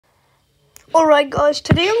Alright guys,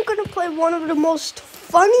 today I'm gonna play one of the most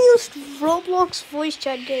funniest Roblox voice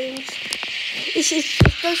chat games. It's just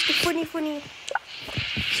the funny.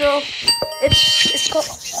 So it's called.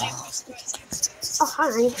 Oh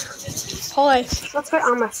hi. Hi. Let's go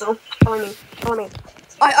arm wrestle. Follow me.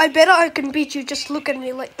 I bet I can beat you. Just look at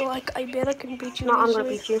me like I bet I can beat you. No, I'm easily. gonna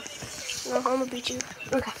beat you. No, I'm gonna beat you.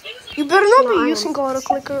 Okay. You better not No, be I using auto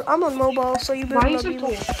clicker. I'm on mobile, so you better Why are you not so be.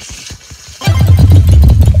 tall?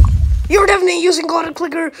 You're definitely using auto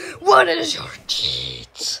clicker. What is your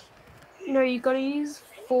cheats? No, you gotta use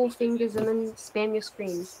 4 fingers and then spam your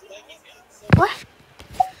screen. What?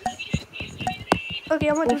 Okay,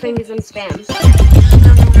 I'm 4 gonna do fingers and spam.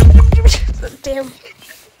 Damn.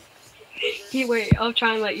 You wait, I'll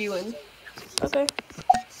try and let you in. Okay.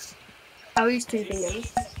 I'll use 2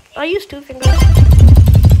 fingers. I use 2 fingers.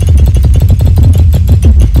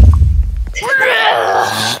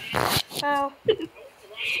 Ow.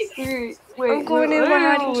 Wait, I'm going in my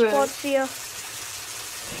hiding wait. spot here.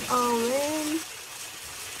 Oh man.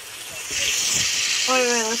 Wait,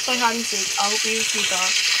 let's play hide and seek. I'll be the seeker.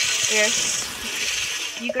 Okay.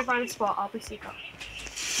 You go find a spot, I'll be seeker.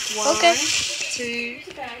 1, Okay. 2,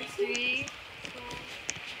 3.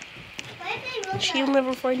 She'll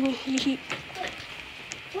never find me.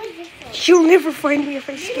 She'll never find me if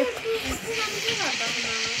I skip.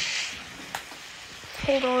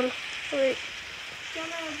 Hold on. Wait.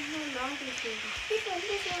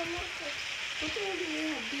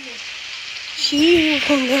 She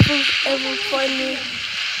will never ever find me.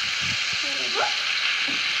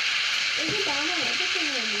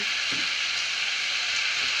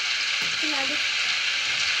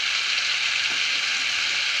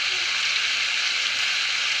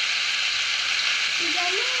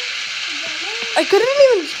 I couldn't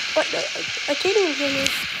even. I can't even hear me.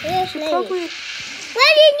 She probably.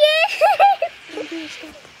 What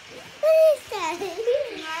is that?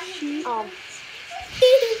 Oh.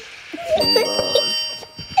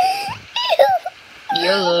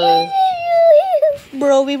 Yellow.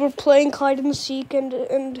 Bro, we were playing hide and seek, and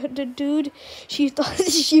the dude, she thought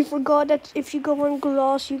she forgot that if you go on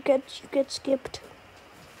grass, you get skipped.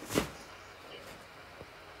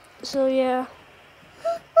 So yeah.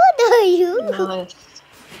 What are you? Nice.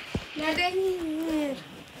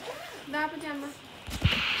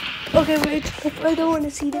 Okay, wait. I don't want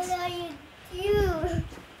to see this. What are you?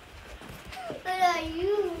 What are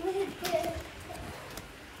you?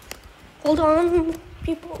 Hold on,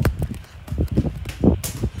 people.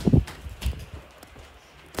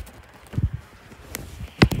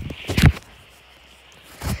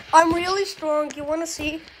 I'm really strong. You want to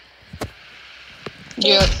see?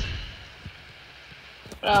 Yep.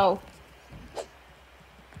 Ow.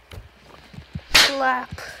 Slap.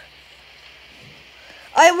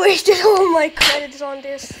 I wasted all my credits on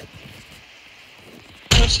this.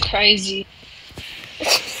 That's crazy.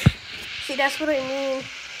 See, that's what I mean.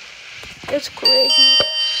 It's crazy.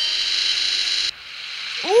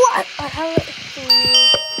 What?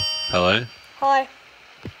 Hello? Hi.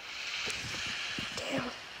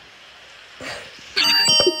 Damn.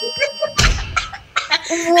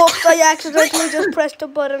 Whoops, I accidentally just pressed the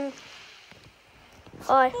button.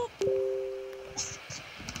 Hi.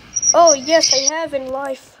 Oh, yes, I have in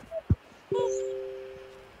life.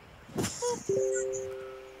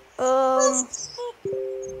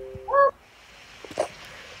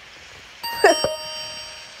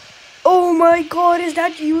 Oh my god, is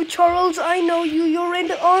that you, Charles? I know you. You're in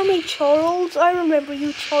the army, Charles. I remember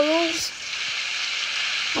you, Charles.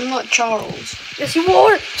 I'm not Charles. Yes, you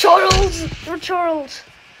are, Charles. You're Charles.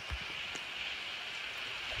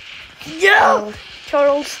 Yeah, No.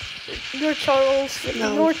 Charles. You're Charles.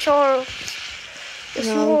 No. You're Charles. Yes,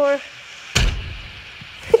 No. you are.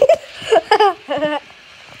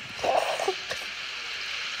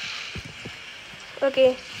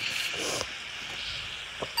 Okay.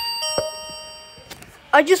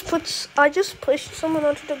 I just pushed someone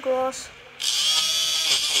onto the grass.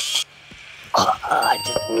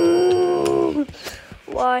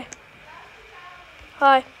 Why?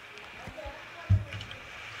 Hi.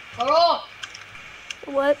 Hold on!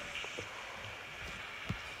 What?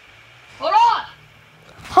 Hold on!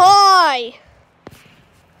 Hi.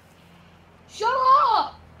 Shut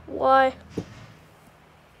up! Why?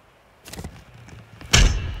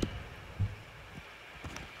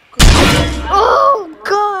 Oh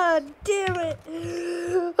god damn it!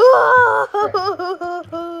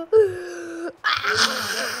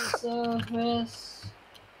 Surface.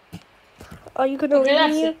 Are you gonna Okay, leave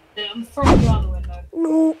that's me? it. I'm throwing you out the window.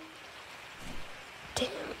 No. Damn.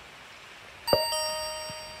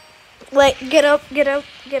 Wait, get up.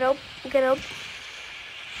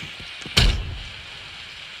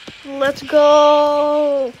 Let's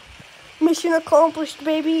go. Mission accomplished,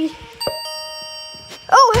 baby.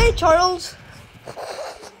 Oh, hey, Charles.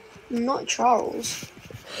 I'm not Charles.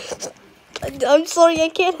 I'm sorry, I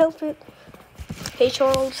can't help it. Hey,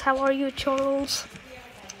 Charles. How are you, Charles?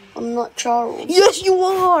 I'm not Charles. Yes, you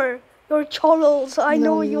are. You're Charles. I No,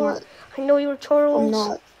 know I'm you're. not. I know you're Charles. I'm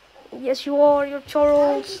not. Yes, you are. You're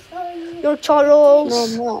Charles. You're No, Charles.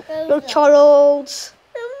 I'm not. You're Charles.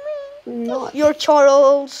 I'm not. You're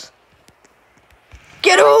Charles.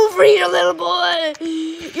 Get over here, little boy.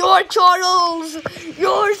 You're Charles.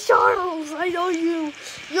 You're Charles. I know you.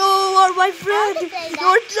 You are my friend. I can say that.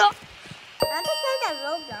 You're Charles. I can say that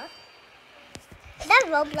Roblox. Is that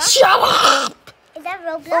Roblox? Shut up. Is that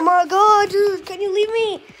Roblox? Oh my God, dude. Can you leave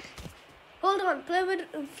me? Hold on. Play with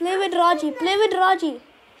Raji. Play with Raji.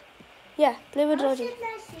 Yeah, play with Raji.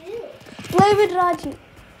 Play with Raji.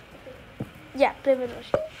 Yeah, play with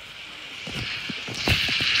Raji.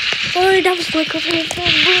 Sorry, that was my cousin. It's so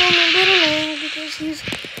annoying because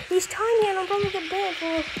he's tiny and I'm probably get bad for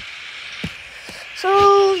him.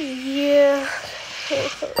 So yeah.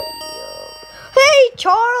 Hey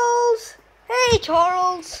Charles! Hey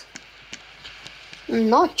Charles! I'm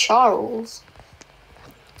not Charles.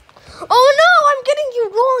 Oh no, I'm getting you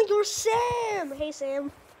wrong. You're Sam. Hey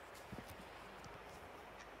Sam.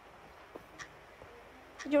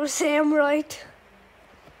 You're Sam, right?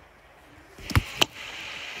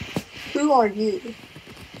 Who are you?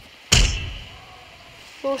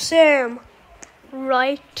 You're Sam,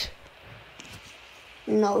 right?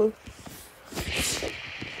 No.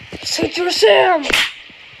 Said you're Sam.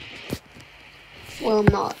 Well, I'm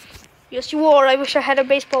not. Yes, you are. I wish I had a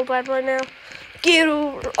baseball bat right now. Get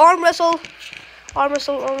over. Arm wrestle. Arm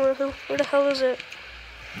wrestle. Arm wrestle. Where the hell is it?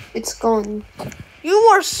 It's gone. You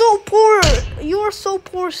are so poor. You are so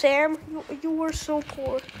poor, Sam. You are so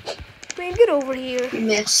poor. Man, get over here. You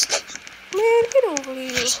missed. Man, get over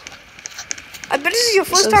here. I bet this is your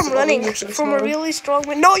first So time slow, running you're so from a slow. really strong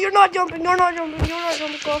man. No, you're not jumping. You're not jumping. You're not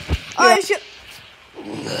jumping. Go. I should.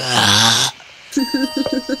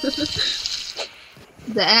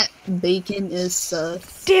 That bacon is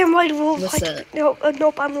sus. Damn right, Wolf. What's up? No,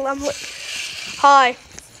 nope. I'm. Hi.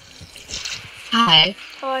 Hi.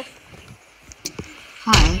 Hi.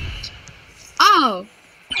 Hi. Oh!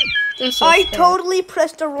 That's so I sad. totally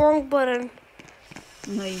pressed the wrong button.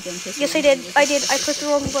 No, you didn't press Yes, the I wrong did. button. I did. I pressed the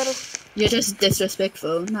wrong button. You're just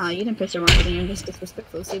disrespectful. No, you didn't press the wrong button. You're just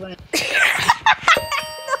disrespectful. See what?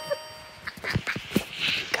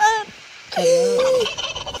 God. Hello.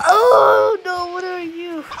 Oh no! What are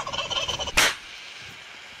you?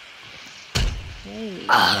 Hey.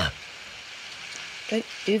 Don't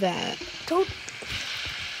do that. Don't.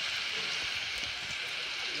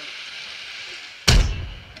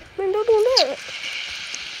 Man, don't do that.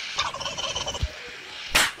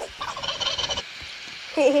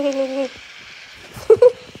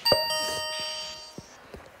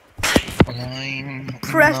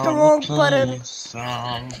 Press the wrong button.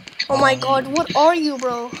 Oh my God! What are you,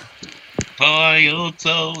 bro? You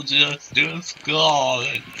told just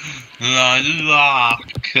calling. I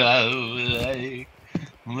away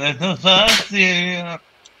with the first year.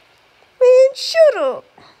 Man, shut up.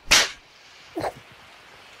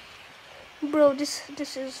 Bro, this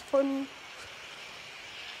is funny.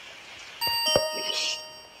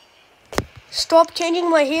 Stop changing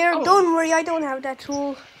my hair. Oh. Don't worry, I don't have that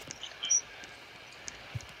tool.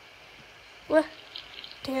 What?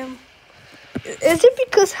 Damn. Is it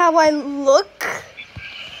because how I look?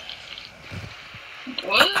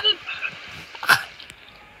 What?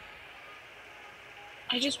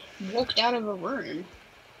 I just walked out of a room.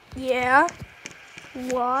 Yeah.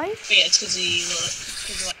 Why? Yeah, it's because he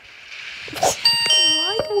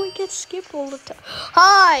Why do I get skipped all the time?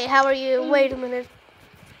 Hi, how are you? Wait a minute.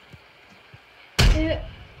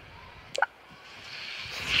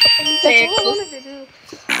 That's all I wanted to do.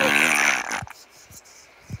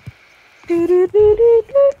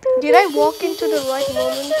 Did I walk into the right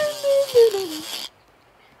moment?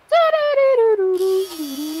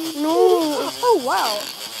 No. Oh wow.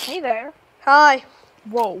 Hey there. Hi.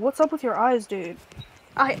 Whoa, what's up with your eyes, dude?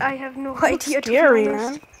 I have no Looks idea. scary, to be man.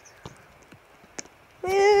 honest.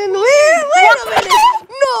 Man, wait a minute.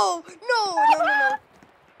 No.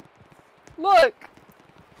 Look.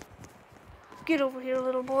 Get over here,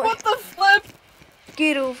 little boy. What the flip?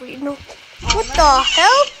 Get over here. No. What the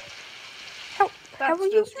hell? How are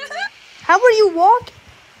you? How are you walking?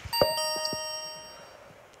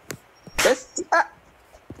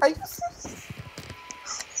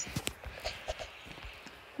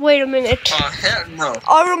 Wait a minute. Hell no.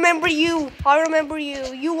 I remember you.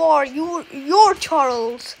 You're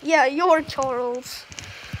Charles. Yeah, you're Charles.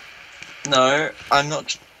 No, I'm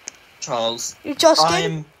not Charles. You're Justin?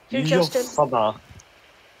 I'm You're your Justin. father.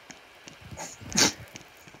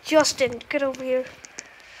 Justin, get over here.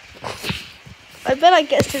 I bet I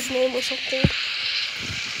guessed his name or something.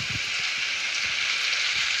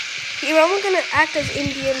 Here, I'm gonna act as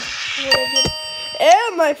Indian when I get.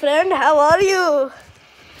 Hey, my friend, how are you?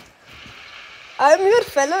 I'm your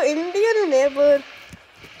fellow Indian neighbor.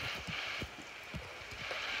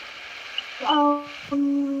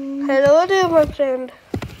 Hello there, my friend.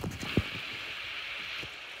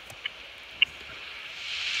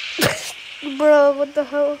 Bro, what the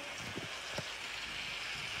hell?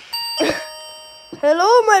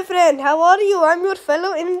 Hello, my friend. How are you? I'm your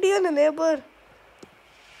fellow Indian neighbor.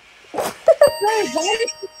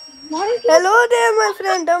 Hello there, my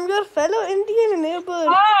friend. I'm your fellow Indian neighbor.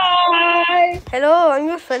 Hi. Hello, I'm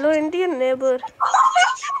your fellow Indian neighbor.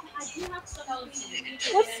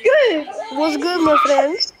 What's good? What's good, my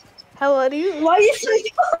friend? How are you? Why are you so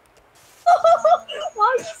tall? Why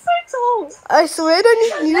are you so tall? I swear I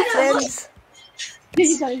need new friends.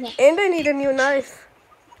 And I need a new knife.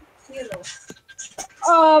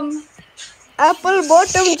 Apple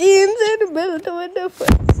bottom jeans and built with a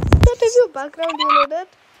foot. That is your background, you know that?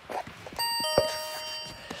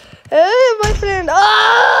 Hey, my friend.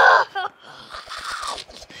 Ah!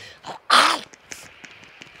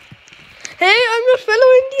 Hey, I'm your fellow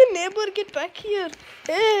Indian neighbor. Get back here.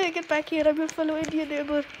 Hey, get back here. I'm your fellow Indian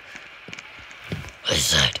neighbor. I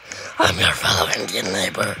said, I'm your fellow Indian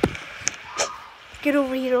neighbor. Get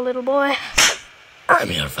over here, little boy. I'm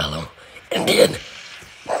your fellow Indian.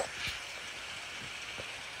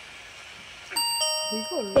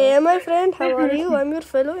 Hey, my friend, how are you? I'm your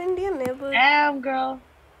fellow Indian neighbor. Damn, girl.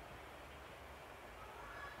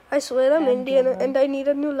 I swear I'm Indian and I need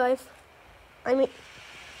a new life. I mean,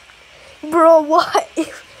 bro, why? Hey,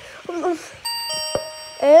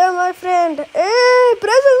 my friend. Hey,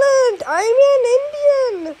 President, I'm an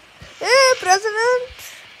Indian. Hey, President.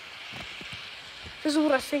 This is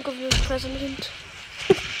what I think of you as President.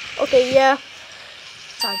 Okay, yeah.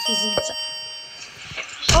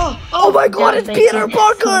 Oh my God, it's Peter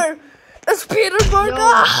Parker! It's Peter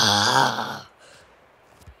Parker!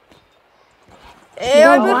 Hey,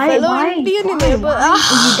 I'm a fellow Indian neighbor.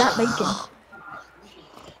 You got bacon.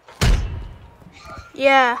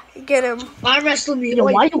 Yeah, get him. Arm wrestle me. Yo,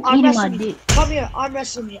 Wait, why you arm eating wrestle my me. dick? Come here, arm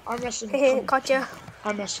wrestle me. Arm wrestle me. Hey, Come gotcha.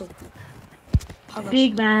 arm wrestle. Arm wrestle.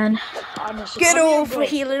 Big man. Arm wrestle. Get Come over bro.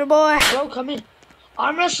 here, little boy. Bro, come in.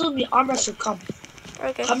 Arm wrestle me. Arm wrestle. Come.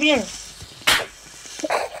 Okay. Come here.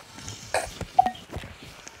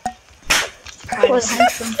 Was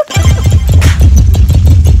handsome.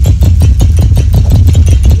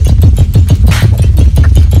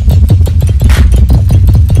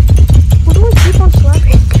 Who do I keep on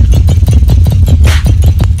slapping?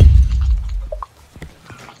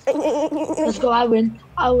 Let's go. I win.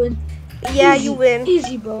 I win. Yeah, Easy. you win.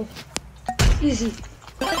 Easy, bro. Easy.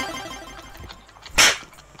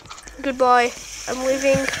 Goodbye. I'm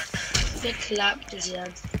leaving. Get clapped his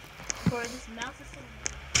head.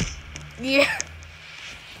 Yeah.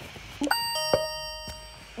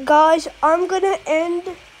 Guys, I'm gonna end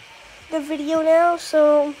the video now,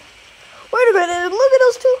 so... Wait a minute, look at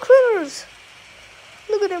those two critters!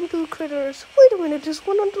 Look at them two critters. Wait a minute, there's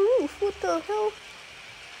one on the roof. What the hell?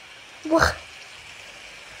 What?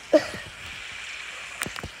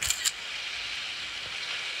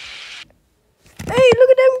 Hey, look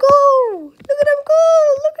at them go! Look at them go!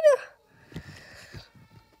 Look at them!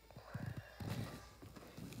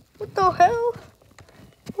 What the hell?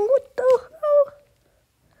 What the hell?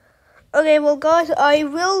 Okay, well guys,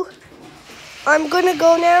 I'm gonna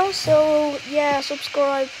go now, so yeah,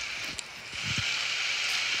 subscribe.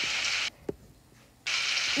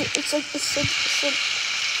 It's like,